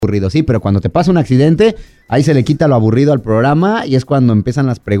aburrido. Sí, pero cuando te pasa un accidente, ahí se le quita lo aburrido al programa y es cuando empiezan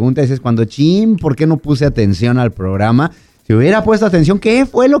las preguntas, es cuando, ¿por qué no puse atención al programa? Si hubiera puesto atención, ¿qué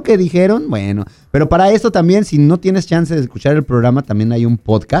fue lo que dijeron? Bueno, pero para esto también, si no tienes chance de escuchar el programa, también hay un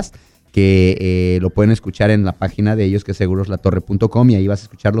podcast que lo pueden escuchar en la página de ellos, que es seguroslatorre.com, y ahí vas a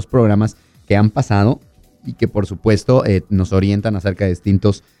escuchar los programas que han pasado y que, por supuesto, nos orientan acerca de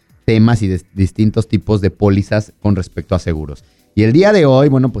distintos temas y de distintos tipos de pólizas con respecto a seguros. Y el día de hoy,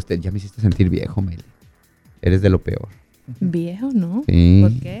 bueno, pues ya me hiciste sentir viejo, Meli. Eres de lo peor. ¿Viejo, no? Sí,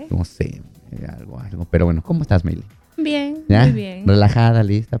 ¿Por qué? No sé, algo. Pero bueno, ¿cómo estás, Meli? Bien, ¿Ya? muy bien. Relajada,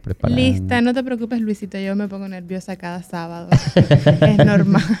 lista, preparada. Lista, no te preocupes, Luisito, yo me pongo nerviosa cada sábado. Es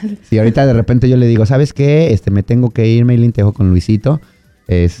normal. Sí, ahorita de repente yo le digo, ¿sabes qué? Me tengo que ir, Meli, te dejo con Luisito.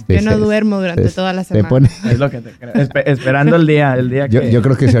 Yo no duermo durante toda la semana. Es lo que te creo. Esperando el día que... Yo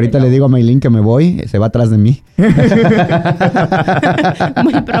creo que si ahorita le digo a Maylin que me voy, se va atrás de mí.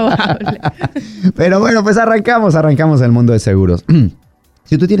 Muy probable. Pero bueno, pues arrancamos el mundo de seguros.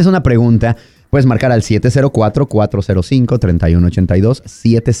 Si tú tienes una pregunta, puedes marcar al 704-405-3182,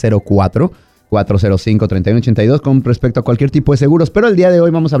 704-405-3182 con respecto a cualquier tipo de seguros. Pero el día de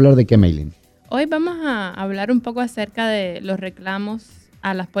hoy vamos a hablar de qué, Maylin. Hoy vamos a hablar un poco acerca de los reclamos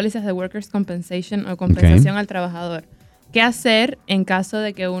a las pólizas de Workers' Compensation o compensación al trabajador. ¿Qué hacer en caso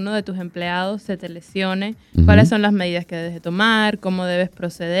de que uno de tus empleados se te lesione? ¿Cuáles son las medidas que debes de tomar? ¿Cómo debes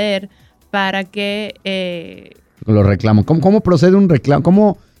proceder para que... Los reclamos. ¿Cómo procede un reclamo?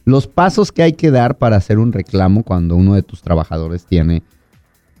 ¿Cómo los pasos que hay que dar para hacer un reclamo cuando uno de tus trabajadores tiene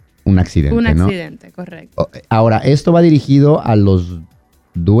un accidente, Un ¿no? accidente, correcto. Ahora, esto va dirigido a los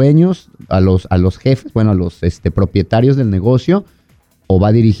dueños, a los jefes, bueno, a los propietarios del negocio, o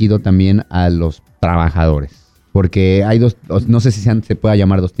va dirigido también a los trabajadores. Porque hay dos, no sé si se pueda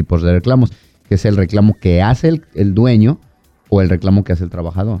llamar dos tipos de reclamos, que es el reclamo que hace el dueño o el reclamo que hace el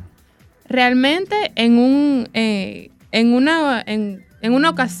trabajador. Realmente en una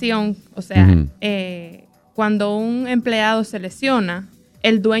ocasión, o sea, cuando un empleado se lesiona,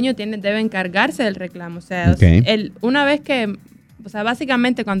 el dueño debe encargarse del reclamo. O sea, una vez que, o sea,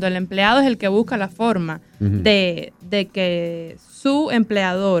 básicamente cuando el empleado es el que busca la forma de que su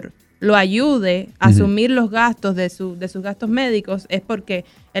empleador lo ayude a asumir los gastos de sus gastos médicos, es porque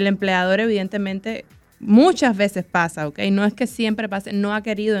el empleador evidentemente muchas veces pasa, ¿ok? No es que siempre pase, no ha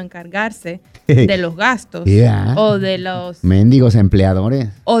querido encargarse de los gastos o de los... Mendigos empleadores.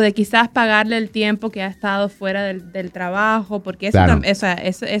 O de quizás pagarle el tiempo que ha estado fuera del trabajo, porque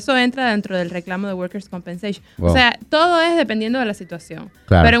eso entra dentro del reclamo de Workers' Compensation. Wow. O sea, todo es dependiendo de la situación.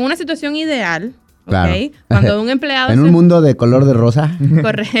 Claro. Pero en una situación ideal... Claro. Okay. Cuando un empleado... En un mundo de color de rosa.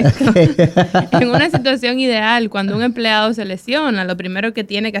 Correcto. En una situación ideal, cuando un empleado se lesiona, lo primero que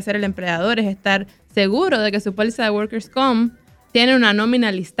tiene que hacer el empleador es estar seguro de que su póliza de Workers' Comp tiene una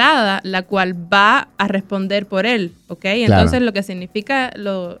nómina listada, la cual va a responder por él, ¿ok? Entonces, claro, lo que significa,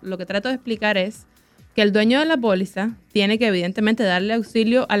 lo que trato de explicar es que el dueño de la póliza tiene que evidentemente darle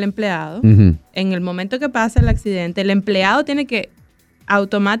auxilio al empleado. En el momento que pasa el accidente, el empleado tiene que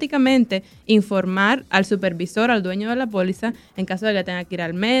automáticamente informar al supervisor, al dueño de la póliza, en caso de que tenga que ir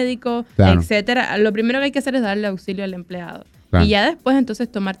al médico, etcétera. Lo primero que hay que hacer es darle auxilio al empleado. Y ya después entonces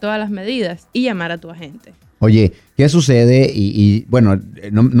tomar todas las medidas y llamar a tu agente. Oye, ¿qué sucede? Y bueno,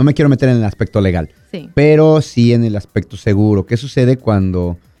 no me quiero meter en el aspecto legal, sí, pero sí en el aspecto seguro. ¿Qué sucede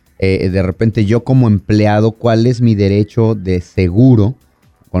cuando de repente yo como empleado, cuál es mi derecho de seguro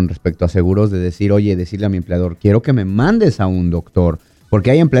con respecto a seguros, de decir, oye, decirle a mi empleador, quiero que me mandes a un doctor? Porque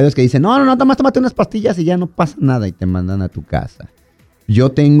hay empleados que dicen, no, tómate unas pastillas y ya no pasa nada y te mandan a tu casa.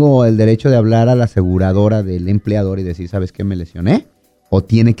 ¿Yo tengo el derecho de hablar a la aseguradora del empleador y decir, ¿sabes qué, me lesioné? ¿O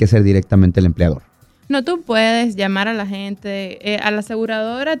tiene que ser directamente el empleador? No, tú puedes llamar a la gente. A la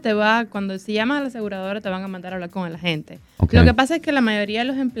aseguradora cuando si llamas a la aseguradora te van a mandar a hablar con el agente. Okay. Lo que pasa es que la mayoría de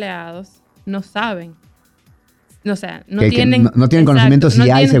los empleados no saben. O sea, no tienen conocimiento si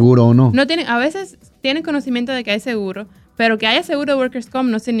hay seguro o no. A veces tienen conocimiento de que hay seguro, pero que haya seguro de Workers' Comp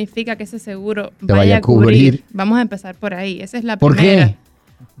no significa que ese seguro vaya a cubrir. Vamos a empezar por ahí. Esa es la primera. ¿Por qué?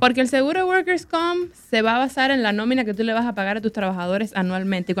 Porque el seguro de Workers' Comp se va a basar en la nómina que tú le vas a pagar a tus trabajadores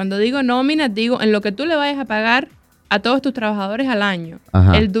anualmente. Y cuando digo nómina, digo en lo que tú le vayas a pagar a todos tus trabajadores al año.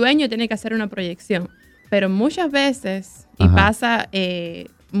 Ajá. El dueño tiene que hacer una proyección. Pero muchas veces, y pasa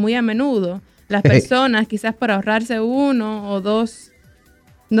muy a menudo, las personas quizás por ahorrarse 1 o 2,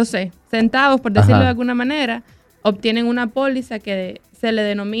 no sé, centavos, por decirlo de alguna manera, obtienen una póliza que se le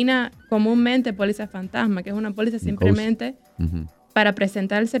denomina comúnmente póliza fantasma, que es una póliza simplemente para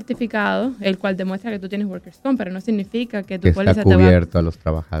presentar el certificado, el cual demuestra que tú tienes Workers' Comp, pero no significa que tu póliza está cubierto a los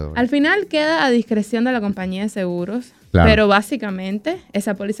trabajadores. Al final queda a discreción de la compañía de seguros Claro. Pero básicamente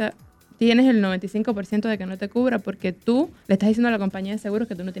esa póliza tienes el 95% de que no te cubra porque tú le estás diciendo a la compañía de seguros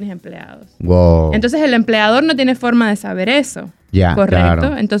que tú no tienes empleados. Wow. Entonces el empleador no tiene forma de saber eso. Ya, ¿correcto?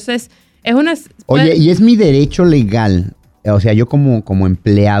 claro. Entonces es una... Oye, y es mi derecho legal. O sea, yo como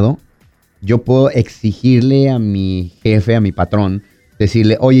empleado, yo puedo exigirle a mi jefe, a mi patrón,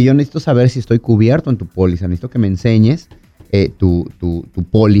 decirle, oye, yo necesito saber si estoy cubierto en tu póliza. Necesito que me enseñes tu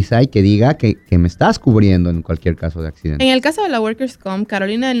póliza y que diga que me estás cubriendo en cualquier caso de accidente. En el caso de la Workers' Comp,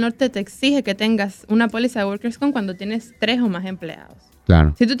 Carolina del Norte te exige que tengas una póliza de Workers' Comp cuando tienes 3 o más empleados.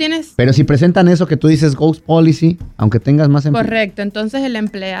 Claro. Si tú tienes... Pero si presentan eso que tú dices Ghost Policy, aunque tengas más empleados. Correcto. Entonces el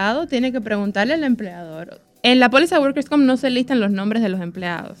empleado tiene que preguntarle al empleador. En la póliza de Workers' Comp no se listan los nombres de los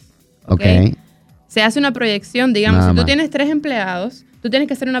empleados. Ok. Se hace una proyección. Digamos, Nada si tú más. tienes 3 empleados, tú tienes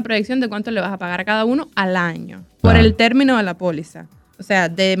que hacer una proyección de cuánto le vas a pagar a cada uno al año. Por Claro. el término de la póliza. O sea,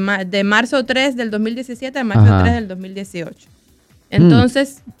 de marzo 3 del 2017 a marzo Ajá. 3 del 2018.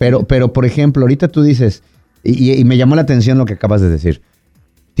 Entonces... Pero, por ejemplo, ahorita tú dices, y me llamó la atención lo que acabas de decir.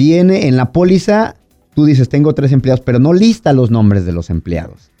 Tiene en la póliza, tú dices, tengo 3 empleados, pero no lista los nombres de los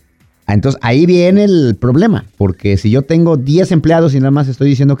empleados. Entonces, ahí viene el problema, porque si yo tengo 10 empleados y nada más estoy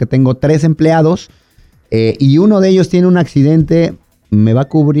diciendo que tengo 3 empleados y uno de ellos tiene un accidente, ¿me va a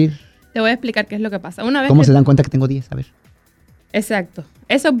cubrir? Te voy a explicar qué es lo que pasa. Una vez ¿Cómo que- se dan cuenta que tengo 10? A ver. Exacto.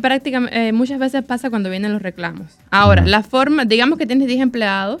 Eso prácticamente muchas veces pasa cuando vienen los reclamos. Ahora, Ajá. la forma, digamos que tienes 10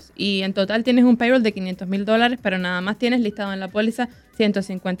 empleados y en total tienes un payroll de $500,000, pero nada más tienes listado en la póliza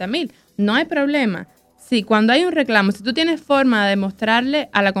 $150,000. No hay problema. Si cuando hay un reclamo, si tú tienes forma de demostrarle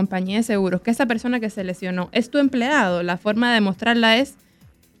a la compañía de seguros que esa persona que se lesionó es tu empleado, la forma de demostrarla es,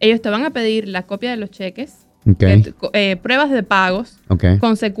 ellos te van a pedir la copia de los cheques, Ok. pruebas de pagos, Ok.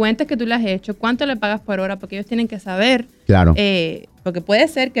 consecuentes que tú le has hecho, cuánto le pagas por hora, porque ellos tienen que saber. Claro. Porque puede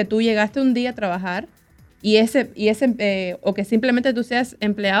ser que tú llegaste un día a trabajar o que simplemente tú seas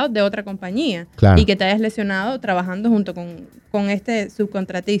empleado de otra compañía Claro. y que te hayas lesionado trabajando junto con este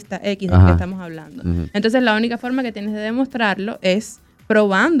subcontratista X del Ajá. que estamos hablando. Ujú. Entonces la única forma que tienes de demostrarlo es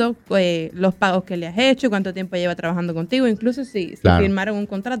probando los pagos que le has hecho, cuánto tiempo lleva trabajando contigo, incluso si Claro. firmaron un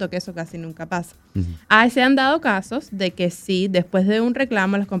contrato, que eso casi nunca pasa. Ujú. Se han dado casos de que sí, después de un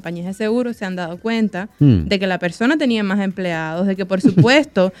reclamo, las compañías de seguros se han dado cuenta Hmm. de que la persona tenía más empleados, de que por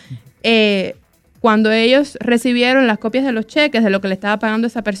supuesto, cuando ellos recibieron las copias de los cheques de lo que le estaba pagando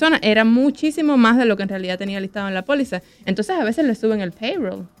esa persona, era muchísimo más de lo que en realidad tenía listado en la póliza. Entonces a veces le suben el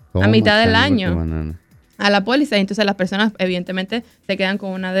payroll a Toma, mitad del chango, año qué banana. a la póliza, y entonces las personas evidentemente se quedan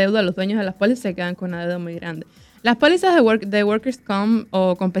con una deuda, los dueños de las pólizas se quedan con una deuda muy grande. Las pólizas de Workers' Comp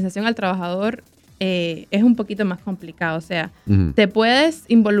o compensación al trabajador es un poquito más complicado, o sea, Ujú. te puedes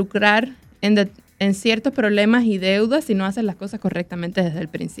involucrar en ciertos problemas y deudas si no haces las cosas correctamente desde el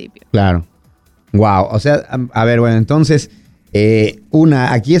principio. Claro. Wow. O sea, a ver, bueno, entonces,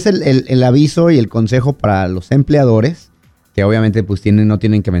 aquí es el aviso y el consejo para los empleadores, que obviamente pues no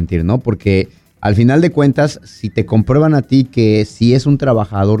tienen que mentir, ¿no? Porque al final de cuentas, si te comprueban a ti que si es un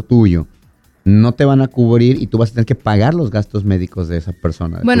trabajador tuyo, no te van a cubrir y tú vas a tener que pagar los gastos médicos de esa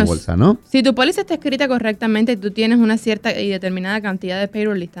persona, de Bueno, tu bolsa, ¿no? Si tu póliza está escrita correctamente y tú tienes una cierta y determinada cantidad de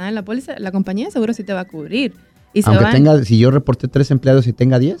payroll listada en la póliza, la compañía de seguro sí te va a cubrir. Y Aunque si yo reporté 3 empleados y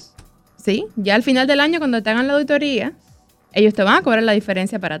tenga 10. Sí, ya al final del año cuando te hagan la auditoría, ellos te van a cobrar la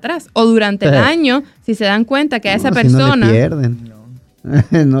diferencia para atrás. O durante el año, si se dan cuenta que a esa No, persona... Si no le pierden.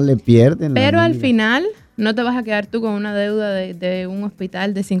 No le pierden. Pero la al amiga. final no te vas a quedar tú con una deuda de un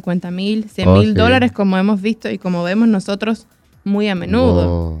hospital de $50,000, $100,000 Oh, sí. dólares, como hemos visto y como vemos nosotros muy a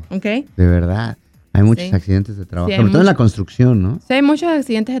menudo. Wow. ¿Ok? De verdad. Hay muchos Sí. accidentes de trabajo. Sí, hay Sobre todo en la muchos. construcción, ¿no? Sí, hay muchos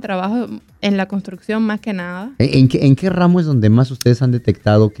accidentes de trabajo en la construcción más que nada. ¿En qué ramo es donde más ustedes han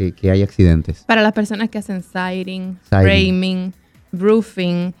detectado que hay accidentes? Para las personas que hacen siding, Siding. framing,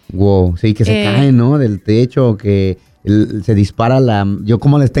 roofing. Wow, sí, que se Eh, caen, ¿no? Del techo, que se dispara Yo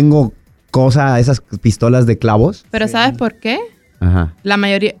como les tengo esas pistolas de clavos. Pero Sí. ¿sabes por qué? Ajá. La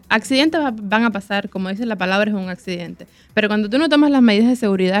mayoría, accidentes van a pasar, como dice la palabra, es un accidente. Pero cuando tú no tomas las medidas de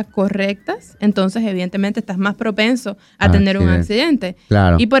seguridad correctas, entonces evidentemente estás más propenso a tener un accidente.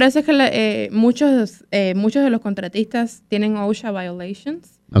 Claro. Y por eso es que muchos de los contratistas tienen OSHA violations,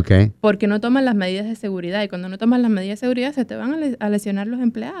 Ok. porque no toman las medidas de seguridad. Y cuando no tomas las medidas de seguridad, se te van a lesionar los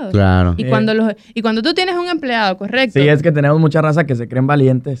empleados. Claro. Y cuando tú tienes un empleado, correcto. Sí, es que tenemos mucha raza que se creen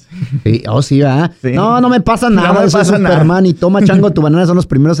valientes. Sí, sí, ¿verdad? Sí. No me pasa nada. No me Soy pasa nada. Superman y toma chango tu banana, son los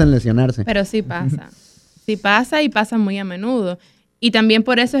primeros en lesionarse. Pero sí pasa. Sí pasa y pasa muy a menudo. Y también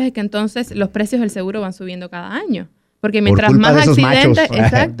por eso es que entonces los precios del seguro van subiendo cada año. Porque mientras culpa más de esos accidentes... machos.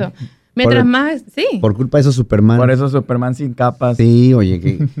 Exacto. Mientras Por- más... Sí. Por culpa de esos Superman. Por eso Superman sin capas. Sí,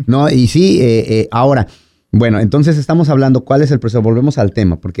 oye. No, y sí, ahora, Bueno, entonces estamos hablando cuál es el proceso. Volvemos al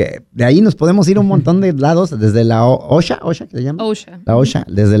tema, porque de ahí nos podemos ir a un montón de lados, desde la OSHA, ¿qué se llama? OSHA. La OSHA,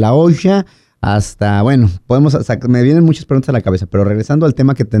 desde la OSHA hasta, bueno, me vienen muchas preguntas a la cabeza, pero regresando al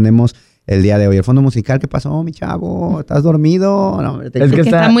tema que tenemos el día de hoy, el fondo musical, ¿qué pasó, mi chavo? ¿Estás dormido? No, Es que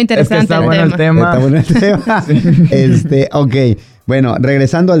está muy interesante está el bueno el tema. Está bueno el tema. Ok, bueno,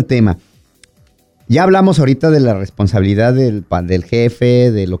 regresando al tema. Ya hablamos ahorita de la responsabilidad del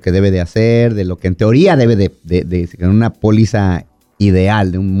jefe, de lo que debe de hacer, de lo que en teoría debe de en una póliza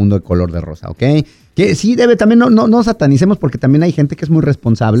ideal de un mundo de color de rosa, ¿ok? Que sí debe, también no satanicemos porque también hay gente que es muy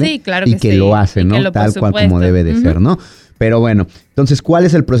responsable Sí, claro y que que sí, lo hace, y ¿no? que lo, por Tal cual como supuesto. debe de ser, ¿no? Pero bueno, entonces, ¿cuál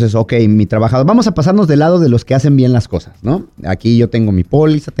es el proceso? Ok, mi trabajador, vamos a pasarnos del lado de los que hacen bien las cosas, ¿no? Aquí yo tengo mi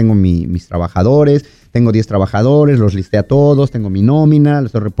póliza, tengo mis trabajadores, tengo 10 trabajadores, los listé a todos, tengo mi nómina, lo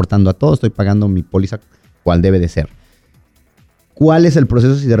estoy reportando a todos, estoy pagando mi póliza cual debe de ser. ¿Cuál es el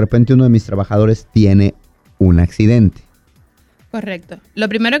proceso si de repente uno de mis trabajadores tiene un accidente? Correcto. Lo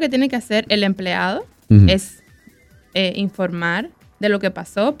primero que tiene que hacer el empleado es informar de lo que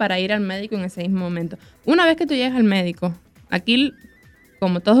pasó para ir al médico en ese mismo momento. Una vez que tú llegas al médico, aquí,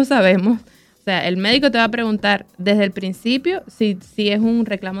 como todos sabemos, o sea, el médico te va a preguntar desde el principio si es un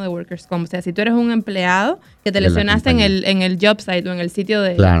reclamo de workers' comp. O sea, si tú eres un empleado que te De la lesionaste en compañía. el job site o en el sitio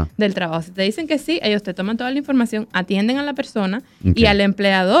Claro. del trabajo. Si te dicen que sí, ellos te toman toda la información, atienden a la persona Ok. y al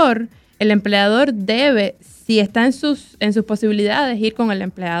empleador, el empleador debe, si está en sus posibilidades, ir con el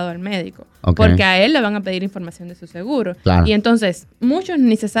empleado al médico. Ok. Porque a él le van a pedir información de su seguro. Claro. Y entonces, muchos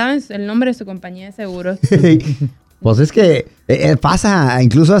ni se saben el nombre de su compañía de seguros. Pues es que pasa,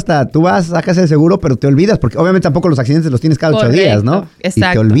 incluso hasta tú vas, sacas el seguro, pero te olvidas, porque obviamente tampoco los accidentes los tienes cada 8 días, ¿no? Correcto, exacto.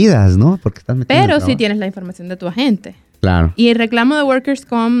 Y te olvidas, ¿no? Porque estás metido en el Pero sí trabajo. tienes la información de tu agente. Claro. Y el reclamo de Workers'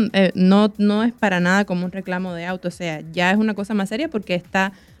 Comp no es para nada como un reclamo de auto. O sea, ya es una cosa más seria porque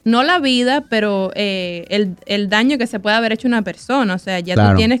está, no la vida, pero el daño que se puede haber hecho una persona. O sea, ya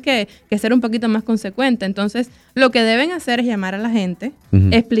Claro. tú tienes que ser un poquito más consecuente. Entonces, lo que deben hacer es llamar a la gente, Ujú.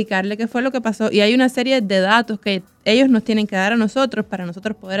 explicarle qué fue lo que pasó. Y hay una serie de datos que ellos nos tienen que dar a nosotros para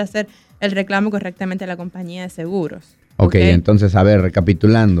nosotros poder hacer el reclamo correctamente a la compañía de seguros. Ok, entonces, a ver,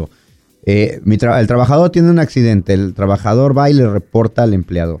 recapitulando. El trabajador tiene un accidente, el trabajador va y le reporta al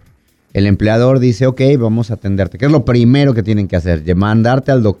empleador. El empleador dice, ok, vamos a atenderte. ¿Qué es lo primero que tienen que hacer?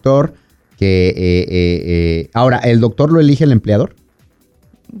 Mandarte al doctor. Ahora, ¿el doctor lo elige el empleador?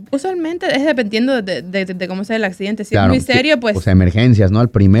 Usualmente es dependiendo de cómo sea el accidente. Si Claro, es muy serio, pues... O sea, emergencias, ¿no? El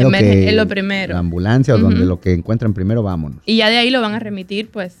primero Es lo primero. La ambulancia o donde lo que encuentren primero, vámonos. Y ya de ahí lo van a remitir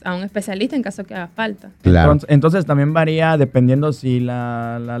pues a un especialista en caso que haga falta. Claro. Entonces también varía dependiendo si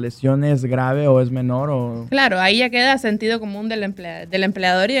la lesión es grave o es menor o... Claro, ahí ya queda sentido común del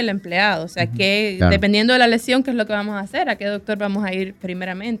empleador y del empleado. O sea, que Claro. dependiendo de la lesión, qué es lo que vamos a hacer, a qué doctor vamos a ir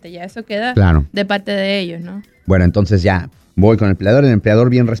primeramente. Ya eso queda Claro. de parte de ellos, ¿no? Bueno, entonces ya voy con el empleador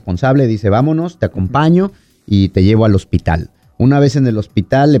bien responsable, dice, vámonos, te acompaño y te llevo al hospital. Una vez en el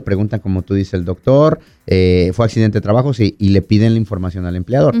hospital le preguntan, como tú dices, el doctor, ¿fue accidente de trabajo? Sí, y le piden la información al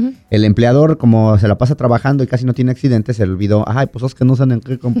empleador. Ujú. El empleador, como se la pasa trabajando y casi no tiene accidentes, se le olvidó, ay, pues es que no sé en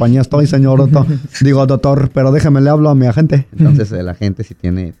qué compañía estoy, señor. Digo, doctor, pero déjame, le hablo a mi agente. Entonces el agente sí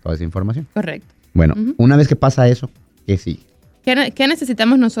tiene toda esa información. Correcto. Bueno, Ujú. una vez que pasa eso, ¿qué sigue? ¿Qué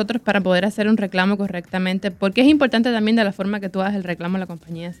necesitamos nosotros para poder hacer un reclamo correctamente? Porque es importante también de la forma que tú hagas el reclamo a la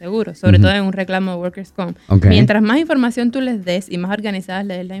compañía de seguros, sobre Ujú. todo en un reclamo de Workers' Comp. Ok. Mientras más información tú les des y más organizadas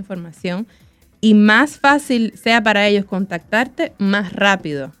les des la información y más fácil sea para ellos contactarte, más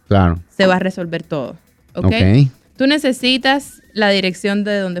rápido Claro. se va a resolver todo. ¿Ok? Ok. Tú necesitas la dirección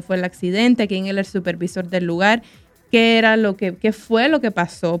de donde fue el accidente, quién era el supervisor del lugar, qué fue lo que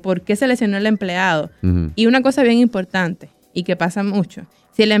pasó, por qué se lesionó el empleado. Ujú. Y una cosa bien importante y que pasa mucho,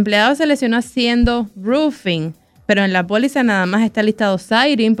 si el empleado se lesionó haciendo roofing, pero en la póliza nada más está listado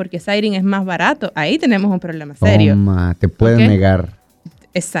siding porque siding es más barato, ahí tenemos un problema serio. Toma, te pueden Ok. negar.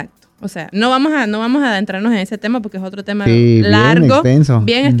 Exacto. O sea, no vamos a adentrarnos en ese tema porque es otro tema Sí, bien largo, extenso.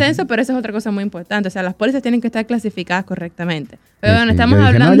 bien extenso, pero eso es otra cosa muy importante. O sea, las pólizas tienen que estar clasificadas correctamente. Pero bueno, Sí, estamos yo dije,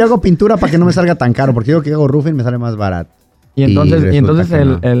 hablando... no, yo hago pintura para que no me salga tan caro, porque digo que hago roofing me sale más barato. Y entonces, resulta que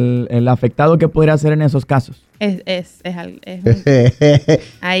no. el afectado, ¿qué podría hacer en esos casos?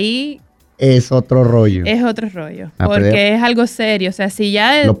 Ahí Es otro rollo. es otro rollo. Ah, pero Porque es algo serio. O sea, si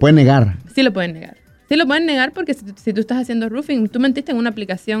ya... Lo puede negar. Sí lo pueden negar. Sí lo pueden negar porque si tú estás haciendo roofing, tú mentiste en una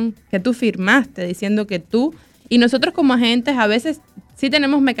aplicación que tú firmaste diciendo que tú... Y nosotros como agentes a veces sí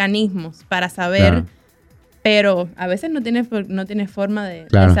tenemos mecanismos para saber, Claro. pero a veces no tienes forma de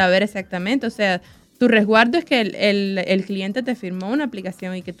Claro. saber exactamente. O sea, tu resguardo es que el cliente te firmó una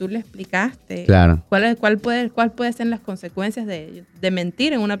aplicación y que tú le explicaste Claro. cuál puede ser las consecuencias de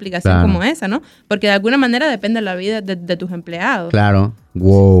mentir en una aplicación Claro. como esa, ¿no? Porque de alguna manera depende de la vida de tus empleados. Claro.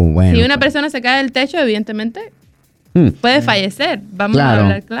 Wow, bueno. Si una persona se cae del techo, evidentemente puede fallecer. Vamos Claro. a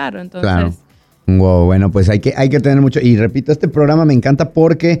hablar claro. Entonces, Claro. Wow, bueno, pues hay que tener mucho. Y repito, este programa me encanta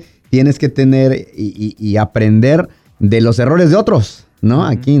porque tienes que tener y aprender de los errores de otros, ¿no?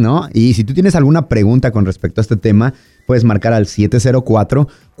 Aquí, ¿no? Y si tú tienes alguna pregunta con respecto a este tema, puedes marcar al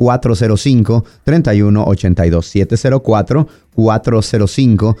 704-405-3182.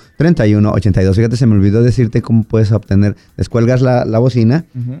 704-405-3182. Fíjate, se me olvidó decirte cómo puedes obtener. Descuelgas la bocina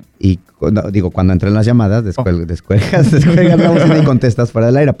y, cuando entran las llamadas, descuelgas la bocina y contestas fuera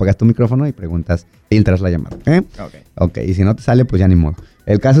del aire, apagas tu micrófono y preguntas, filtras la llamada. Ok, y si no te sale, pues ya ni modo.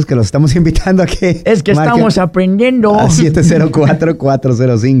 El caso es que los estamos invitando a que... Es que estamos aprendiendo. A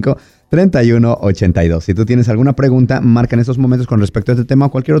 704-405-3182. Si tú tienes alguna pregunta, marca en estos momentos con respecto a este tema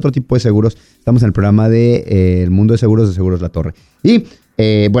o cualquier otro tipo de seguros. Estamos en el programa de El Mundo de Seguros La Torre. Y,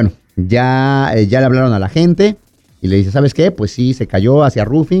 bueno, ya le hablaron a la gente y le dice, ¿sabes qué? Pues sí, se cayó hacia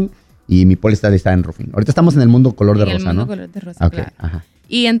roofing y mi póliza está en roofing. Ahorita estamos en el mundo color de rosa, ¿no? En el mundo color de rosa, Ok, claro. ajá.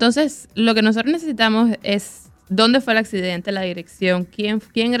 Y entonces, lo que nosotros necesitamos es dónde fue el accidente, la dirección, quién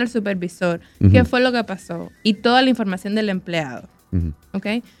era el supervisor, qué fue lo que pasó y toda la información del empleado. ¿Ok?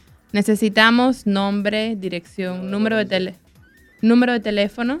 Necesitamos nombre, dirección, número de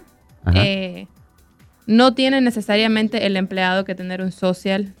teléfono. Ajá. No tiene necesariamente el empleado que tener un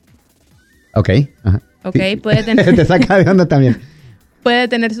social. Ok, ajá. ¿Ok? Sí. Puede tener, Te saca de onda también. puede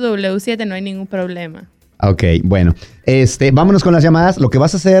tener su W7, no hay ningún problema. Ok, bueno. Vámonos con las llamadas. Lo que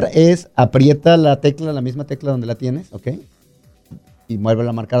vas a hacer es aprieta la misma tecla donde la tienes, ¿ok? Y muévela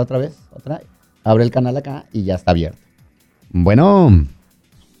a marcar otra vez, abre el canal acá y ya está abierto. Bueno.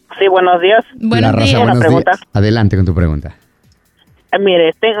 Sí, buenos días. Buenos La raza, días. Una buenos pregunta. días. Adelante con tu pregunta. Mire,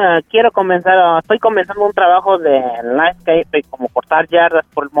 estoy comenzando un trabajo de landscape, como cortar yardas.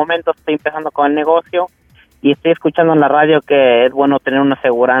 Por el momento estoy empezando con el negocio y estoy escuchando en la radio que es bueno tener una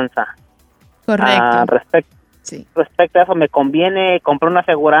aseguranza. Correcto. Sí. Respecto a eso, ¿me conviene comprar una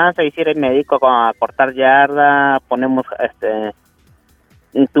aseguranza y decir, me dedico a cortar yarda, ponemos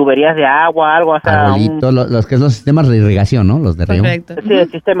tuberías de agua, algo así? Arbolito, los que es los sistemas de irrigación, ¿no? Los de riego. Correcto. Sí, el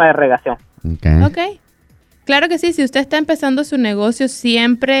sistema de regación. Ok. Claro que sí. Si usted está empezando su negocio,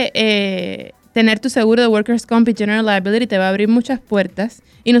 siempre tener tu seguro de Workers' Comp y General Liability te va a abrir muchas puertas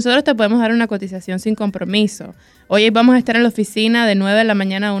y nosotros te podemos dar una cotización sin compromiso. Hoy vamos a estar en la oficina de 9 de la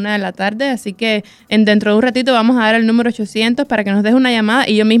mañana a 1 de la tarde, así que dentro de un ratito vamos a dar el número 800 para que nos des una llamada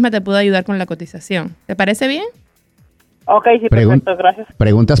y yo misma te puedo ayudar con la cotización. ¿Te parece bien? Ok, sí, perfecto, gracias.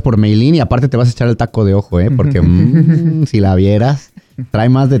 Preguntas por Maylin y aparte te vas a echar el taco de ojo, ¿eh? Porque si la vieras, trae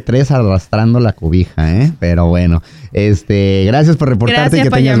más de 3 arrastrando la cobija, ¿eh? Pero bueno, gracias por reportarte. Gracias y que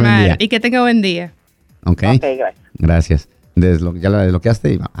por tengas buen llamar día. y que tenga buen día. Ok, Gracias. gracias. Ya la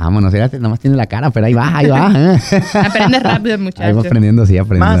desbloqueaste y vámonos, fíjate, nada más tiene la cara, pero ahí va. ¿eh? Aprende rápido, Ahí va muchacho. aprendiendo, sí,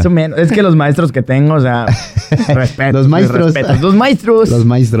 aprendiendo. Más o menos. Es que los maestros que tengo, o sea, respeto. Los maestros. Los maestros. Los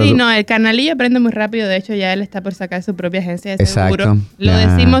maestros. Sí, no, el canalillo aprende muy rápido. De hecho, ya él está por sacar su propia agencia de Exacto. seguro. Lo Ya.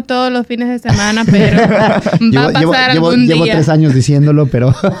 decimos todos los fines de semana, pero va a pasar algún llevo día. 3 años diciéndolo,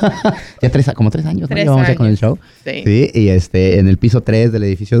 pero ya como 3 años, ¿no? 3 Llevamos ya con el años. show. Sí. Sí, y en el piso 3 del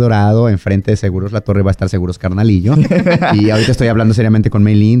edificio dorado, enfrente de Seguros La Torre, va a estar Seguros Carnalillo. Y ahorita estoy hablando seriamente con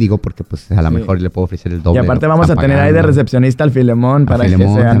Maylin, digo, porque pues a lo mejor le puedo ofrecer el doble. Y de aparte lo que vamos a están tener ahí de pagando. recepcionista al Filemón para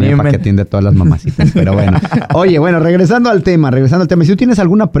Filemón, que se también para que animen. atienda a todas las mamacitas. Pero bueno. Oye, bueno, regresando al tema. Si tú tienes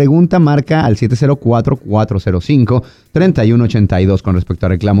alguna pregunta, marca al 704-405-3182 con respecto a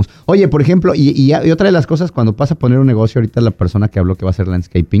reclamos. Oye, por ejemplo, y otra de las cosas, cuando vas a poner un negocio, ahorita la persona que habló que va a hacer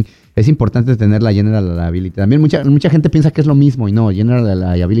landscaping, es importante tener la General Liability. También mucha gente piensa que es lo mismo y no. General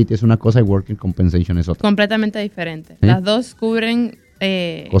Liability es una cosa y Working Compensation es otra. Completamente diferente. ¿Sí? Las dos cubren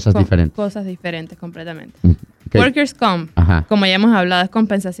Cosas diferentes. Cosas diferentes completamente. Ok. Workers' Comp, Ajá. como ya hemos hablado, es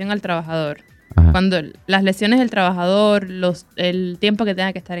compensación al trabajador. Ajá. Cuando las lesiones del trabajador, el tiempo que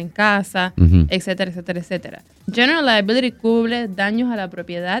tenga que estar en casa, Ujú. etcétera, etcétera, etcétera. General Liability cubre daños a la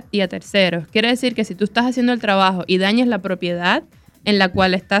propiedad y a terceros. Quiere decir que si tú estás haciendo el trabajo y dañas la propiedad en la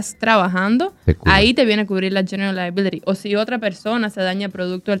cual estás trabajando, Te cubre. ahí te viene a cubrir la General Liability. O si otra persona se daña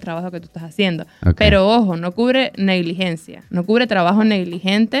producto del trabajo que tú estás haciendo. Ok. Pero ojo, no cubre negligencia. No cubre trabajo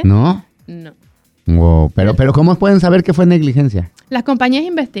negligente. ¿No? No. Wow. Pero ¿cómo pueden saber que fue negligencia? Las compañías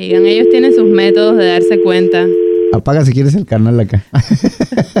investigan. Ellos tienen sus métodos de darse cuenta. Apaga si quieres el canal acá.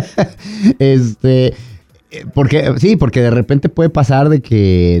 Porque de repente puede pasar de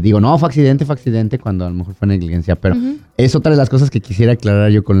que digo, no, fue accidente, cuando a lo mejor fue negligencia, pero es otra de las cosas que quisiera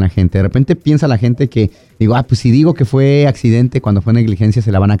aclarar yo con la gente. De repente piensa la gente que, digo, pues si digo que fue accidente cuando fue negligencia,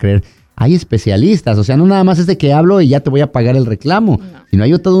 se la van a creer. Hay especialistas, o sea, no nada más es de que hablo y ya te voy a pagar el reclamo, sino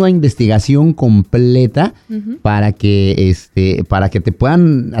hay toda una investigación completa para que te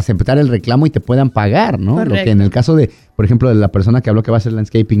puedan aceptar el reclamo y te puedan pagar, ¿no? Correcto. Lo que en el caso de, por ejemplo, de la persona que habló que va a hacer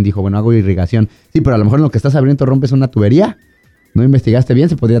landscaping, dijo, bueno, hago irrigación. Sí, pero a lo mejor en lo que estás abriendo rompes una tubería. No investigaste bien,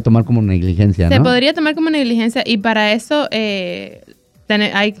 se podría tomar como negligencia, ¿no? Se podría tomar como negligencia y para eso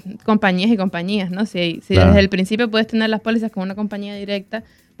hay compañías y compañías, ¿no? Si Claro. desde el principio puedes tener las pólizas con una compañía directa,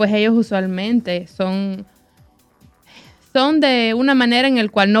 pues ellos usualmente son de una manera en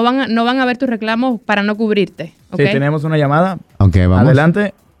el cual no van a ver tus reclamos para no cubrirte. ¿Ok? Sí, tenemos una llamada. Ok, vamos.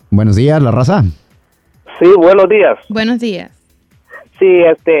 Adelante. Buenos días, la raza. Sí, buenos días. Buenos días. Sí,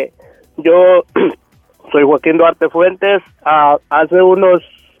 yo soy Joaquín Duarte Fuentes. Hace unos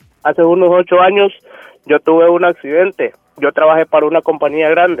 8 años yo tuve un accidente. Yo trabajé para una compañía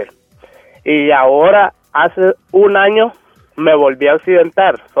grande y ahora hace un año me volví a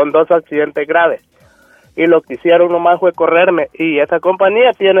accidentar. Son 2 accidentes graves y lo que hicieron nomás fue correrme y esa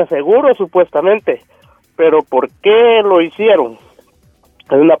compañía tiene seguro supuestamente, pero ¿por qué lo hicieron?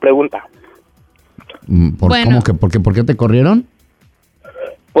 Es una pregunta. Bueno. ¿Por qué te corrieron?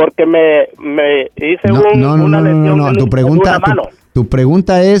 Porque me hice una lesión en Tu pregunta, una mano. tu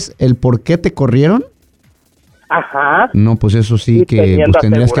pregunta es el por qué te corrieron. Ajá. No, pues eso sí Y que teniendo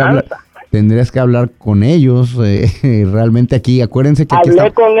pues, aseguranza. tendrías que hablar con ellos. Realmente aquí, acuérdense que aquí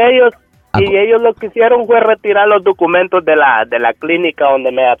Hablé con ellos y Acu- ellos lo que hicieron fue retirar los documentos de la clínica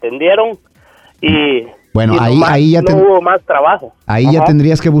donde me atendieron y Bueno, y ahí- nomás ahí ya no hubo más trabajo. Ahí ya Ajá.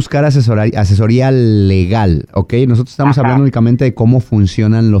 tendrías que buscar asesoría legal, ¿ok? Nosotros estamos Ajá. hablando únicamente de cómo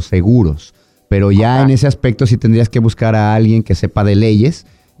funcionan los seguros, pero ya Ajá. en ese aspecto sí tendrías que buscar a alguien que sepa de leyes,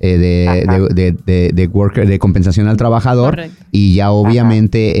 de compensación al trabajador, Correcto. y ya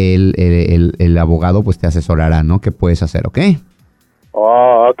obviamente el abogado pues te asesorará, ¿no? ¿Qué puedes hacer, ok?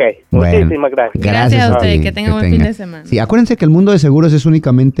 Oh, ok. Bueno. Muchísimas gracias. Gracias a usted, ti, que tenga buen fin de semana. Sí, acuérdense que el mundo de seguros es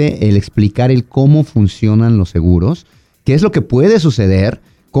únicamente el explicar el cómo funcionan los seguros, qué es lo que puede suceder,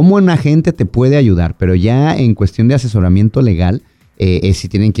 cómo un agente te puede ayudar, pero ya en cuestión de asesoramiento legal, si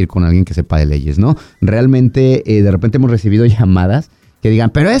tienen que ir con alguien que sepa de leyes, ¿no? Realmente, de repente hemos recibido llamadas que digan,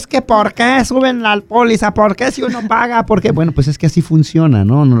 pero es que ¿por qué suben la póliza? ¿Por qué si uno paga? ¿Por qué? Bueno, pues es que así funciona,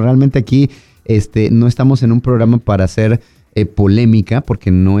 ¿no? Realmente aquí no estamos en un programa para hacer polémica,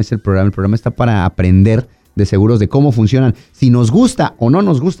 porque no es el programa está para aprender de seguros, de cómo funcionan. Si nos gusta o no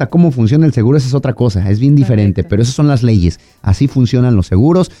nos gusta cómo funciona el seguro, esa es otra cosa, es bien diferente, Correcto. pero esas son las leyes, así funcionan los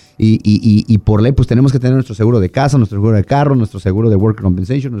seguros y por ley pues tenemos que tener nuestro seguro de casa, nuestro seguro de carro, nuestro seguro de work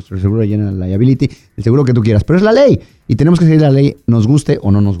compensation, nuestro seguro de general liability, el seguro que tú quieras, pero es la ley y tenemos que seguir la ley, nos guste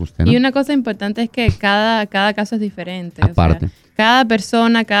o no nos guste, ¿no? Y una cosa importante es que cada caso es diferente. Aparte. O sea, cada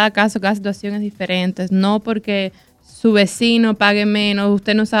persona, cada caso, cada situación es diferente. No porque su vecino pague menos,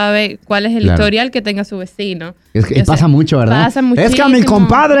 usted no sabe cuál es el Claro. historial que tenga su vecino. Es que O sea, pasa mucho, ¿verdad? Pasa muchísimo. Es que a mi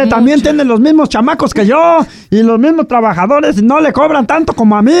compadre también mucho. tiene los mismos chamacos que yo y los mismos trabajadores y no le cobran tanto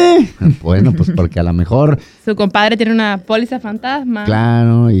como a mí. Bueno, pues porque a lo mejor, Su compadre tiene una póliza fantasma.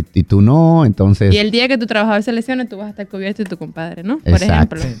 claro, y tú no, entonces... Y el día que tu trabajador se lesione, tú vas a estar cubierto y tu compadre, ¿no? Por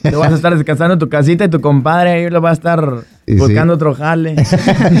Exacto. ejemplo. Tú vas a estar descansando en tu casita y tu compadre ahí lo va a estar Sí, buscando sí. otro jale.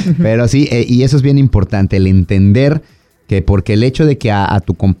 Pero sí, y eso es bien importante, el entender que porque el hecho de que a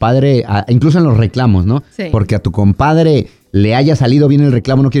tu compadre, incluso en los reclamos, ¿no? Sí. Porque a tu compadre le haya salido bien el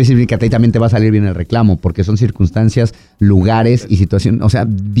reclamo, no quiere decir que a ti también te va a salir bien el reclamo, porque son circunstancias, lugares y situaciones, o sea,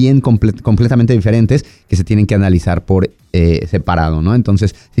 bien completamente diferentes que se tienen que analizar por separado, ¿no?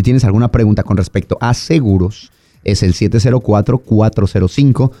 Entonces, si tienes alguna pregunta con respecto a seguros, es el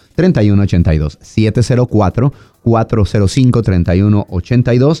 704-405-3182.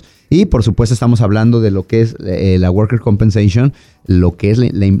 704-405-3182. Y por supuesto estamos hablando de lo que es la Worker Compensation, lo que es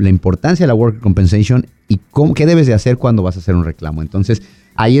la importancia de la Worker Compensation y qué debes de hacer cuando vas a hacer un reclamo. Entonces,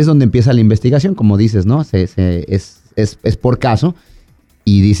 ahí es donde empieza la investigación, como dices, ¿no? Es por caso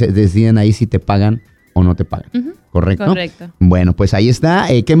y deciden ahí si te pagan o no te pagan. Ujú. ¿Correcto? Correcto. Bueno, pues ahí está.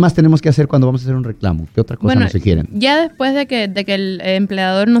 ¿Qué más tenemos que hacer cuando vamos a hacer un reclamo? ¿Qué otra cosa Bueno, nos sugieren? ya después de que el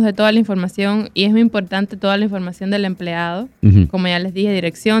empleador nos dé toda la información, y es muy importante toda la información del empleado, Ujú. como ya les dije,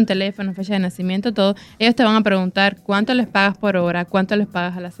 dirección, teléfono, fecha de nacimiento, todo, ellos te van a preguntar cuánto les pagas por hora, cuánto les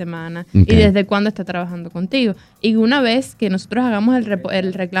pagas a la semana Ok. y desde cuándo está trabajando contigo. Y una vez que nosotros hagamos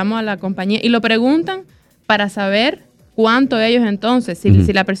el reclamo a la compañía y lo preguntan para saber cuánto ellos entonces,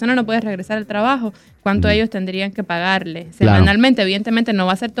 si la persona no puede regresar al trabajo, cuánto ellos tendrían que pagarle semanalmente. Evidentemente no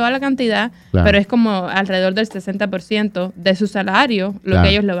va a ser toda la cantidad, pero es como alrededor del 60% de su salario lo que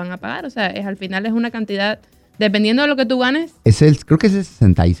ellos le van a pagar. O sea, al final es una cantidad, dependiendo de lo que tú ganes. Creo que es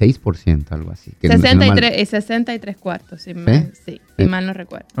el 66%, algo así. 63 cuartos, si mal no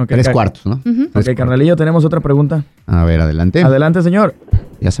recuerdo. Okay, 3 cuartos, ¿no? Ok, carnalillo, tenemos otra pregunta. A ver, adelante. Adelante, señor.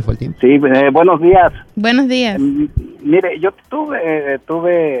 Ya se fue el tiempo. Sí, buenos días. Buenos días. Mire, yo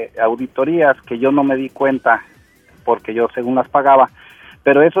tuve auditorías que yo no me di cuenta porque yo según las pagaba,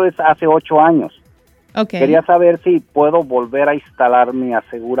 pero eso es hace 8 años. Okay. Quería saber si puedo volver a instalar mi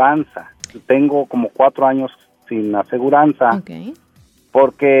aseguranza. Tengo como 4 años sin aseguranza,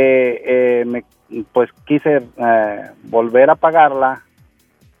 porque pues quise volver a pagarla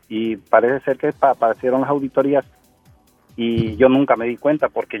y parece ser que aparecieron las auditorías y yo nunca me di cuenta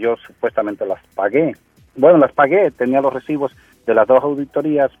porque yo supuestamente las pagué. Bueno, las pagué, tenía los recibos de las 2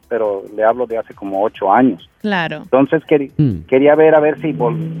 auditorías, pero le hablo de hace como 8 años. Claro. Entonces quería ver a ver si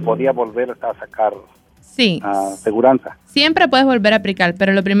podía volver a sacar aseguranza. Siempre puedes volver a aplicar,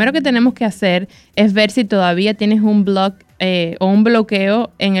 pero lo primero que tenemos que hacer es ver si todavía tienes un o un bloqueo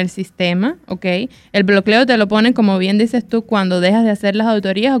en el sistema, ¿ok? El bloqueo te lo ponen, como bien dices tú, cuando dejas de hacer las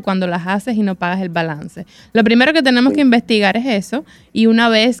auditorías o cuando las haces y no pagas el balance. Lo primero que tenemos que investigar es eso, y una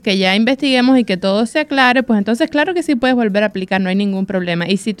vez que ya investiguemos y que todo se aclare, pues entonces claro que sí puedes volver a aplicar, no hay ningún problema.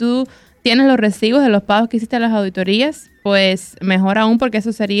 Y si tú tienes los recibos de los pagos que hiciste a las auditorías, pues mejor aún, porque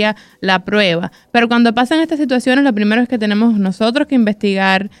eso sería la prueba. Pero cuando pasan estas situaciones, lo primero es que tenemos nosotros que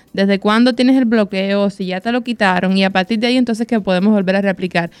investigar desde cuándo tienes el bloqueo, si ya te lo quitaron, y a partir de ahí entonces que podemos volver a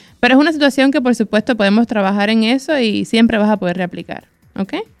reaplicar. Pero es una situación que por supuesto podemos trabajar en eso y siempre vas a poder reaplicar,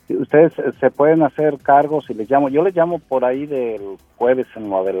 ¿ok? Ustedes se pueden hacer cargos si les llamo. Yo les llamo por ahí del jueves en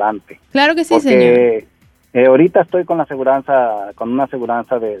lo adelante. Claro que sí, porque señor. Ahorita estoy con una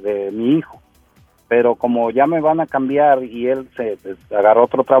aseguranza de mi hijo, pero como ya me van a cambiar y él se agarró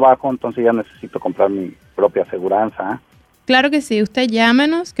otro trabajo, entonces ya necesito comprar mi propia aseguranza. Claro que sí, usted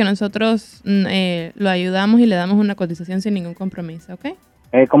llámenos, que nosotros lo ayudamos y le damos una cotización sin ningún compromiso, ¿ok?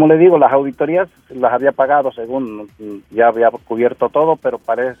 Como le digo, las auditorías las había pagado según ya había cubierto todo, pero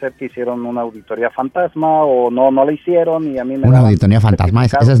parece ser que hicieron una auditoría fantasma o no la hicieron y a mí me... Una auditoría fantasma,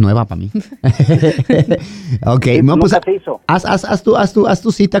 esa es nueva para mí. Ok, no, pues se hizo. Haz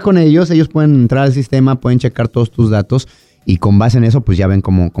tu cita con ellos pueden entrar al sistema, pueden checar todos tus datos y con base en eso pues ya ven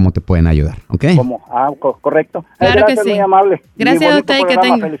cómo te pueden ayudar, ¿ok? Correcto. Claro gracias, que sí. muy amable. Gracias a usted y que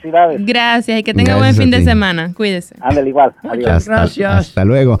tenga felicidades. Gracias y que tenga buen fin de semana. Cuídese. Ándale igual. Adiós. Gracias. Hasta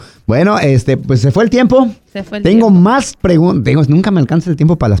luego. Bueno, pues se fue el tiempo. Tengo más preguntas. Nunca me alcanza el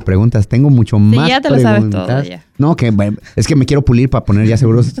tiempo para las preguntas. Tengo mucho más ya te preguntas. lo sabes todo ya. No, es que me quiero pulir para poner ya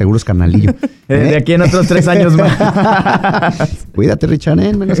seguros carnalillo. De aquí en otros 3 años más. Cuídate, Richard,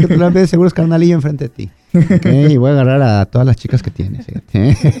 menos que tú la ves seguros carnalillo enfrente de ti. Y voy a agarrar a todas las chicas que tienes.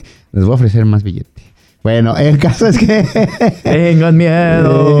 Fíjate. Les voy a ofrecer más billete. Bueno, el caso es que... Tengan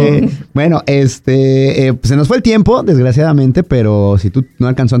miedo. Bueno, pues se nos fue el tiempo, desgraciadamente, pero si tú no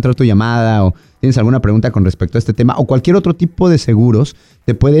alcanzó a entrar tu llamada o tienes alguna pregunta con respecto a este tema o cualquier otro tipo de seguros,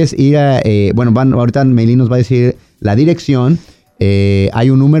 te puedes ir a... ahorita Meilín nos va a decir la dirección. Hay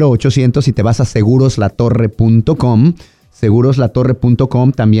un número 800 y te vas a seguroslatorre.com.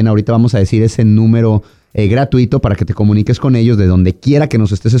 Seguroslatorre.com. También ahorita vamos a decir ese número gratuito para que te comuniques con ellos de donde quiera que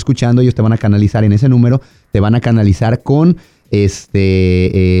nos estés escuchando. Ellos te van a canalizar en ese número, te van a canalizar con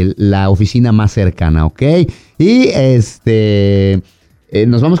la oficina más cercana, ¿ok? Y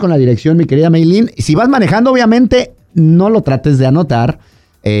nos vamos con la dirección, mi querida Meilín. Si vas manejando, obviamente, no lo trates de anotar.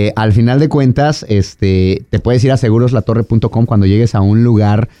 Al final de cuentas, te puedes ir a seguroslatorre.com cuando llegues a un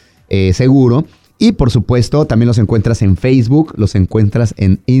lugar seguro. Y, por supuesto, también los encuentras en Facebook, los encuentras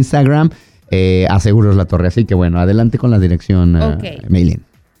en Instagram, a Seguros La Torre. Así que, bueno, adelante con la dirección, Meilín.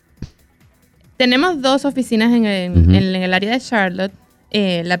 Tenemos 2 oficinas en el área de Charlotte.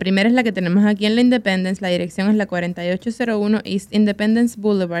 La primera es la que tenemos aquí en la Independence. La dirección es la 4801 East Independence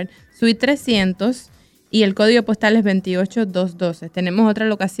Boulevard, Suite 300. Y el código postal es 28212. Tenemos otra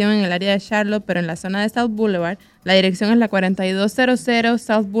locación en el área de Charlotte, pero en la zona de South Boulevard. La dirección es la 4200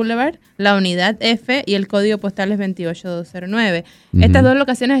 South Boulevard, la unidad F, y el código postal es 28209. Estas 2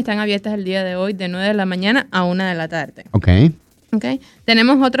 locaciones están abiertas el día de hoy de 9 de la mañana a 1 de la tarde. Ok.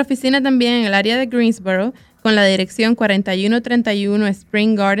 Tenemos otra oficina también en el área de Greensboro con la dirección 4131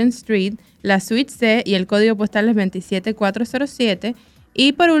 Spring Garden Street, la suite C, y el código postal es 27407.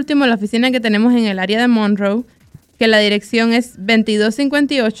 Y por último, la oficina que tenemos en el área de Monroe, que la dirección es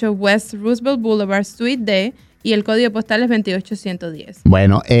 2258 West Roosevelt Boulevard, Suite D, y el código postal es 28110.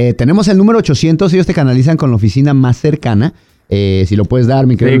 Bueno, tenemos el número 800, ellos te canalizan con la oficina más cercana. Si lo puedes dar,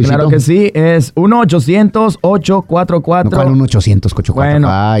 mi querido Sí, claro Luisito. que sí. Es 1-800-844. No, ¿cuál 1-800-844? Bueno,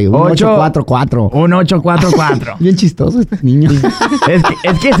 Ay, 1844. 1844. Bien chistoso este niño.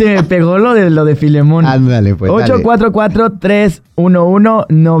 es que se me pegó lo de Filemón. Ándale, pues. dale.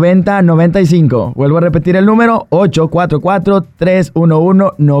 844-311-9095. Vuelvo a repetir el número: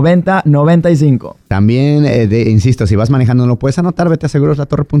 844-311-9095. También, insisto, si vas manejando, no lo puedes anotar, vete a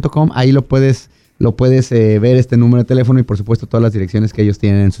seguroslatorre.com, ahí lo puedes ver este número de teléfono y por supuesto todas las direcciones que ellos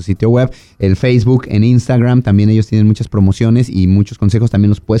tienen en su sitio web, en Facebook, en Instagram, también ellos tienen muchas promociones y muchos consejos, también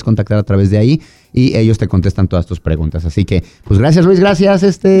los puedes contactar a través de ahí y ellos te contestan todas tus preguntas. Así que, pues gracias Luis, gracias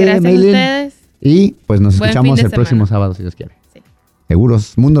Gracias Maylin. a ustedes. Y pues nos Buen escuchamos fin de el próximo semana. sábado, si Dios quiere. Sí.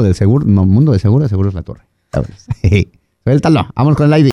 Mundo de Seguros La Torre. Suéltalo, vamos con el ID.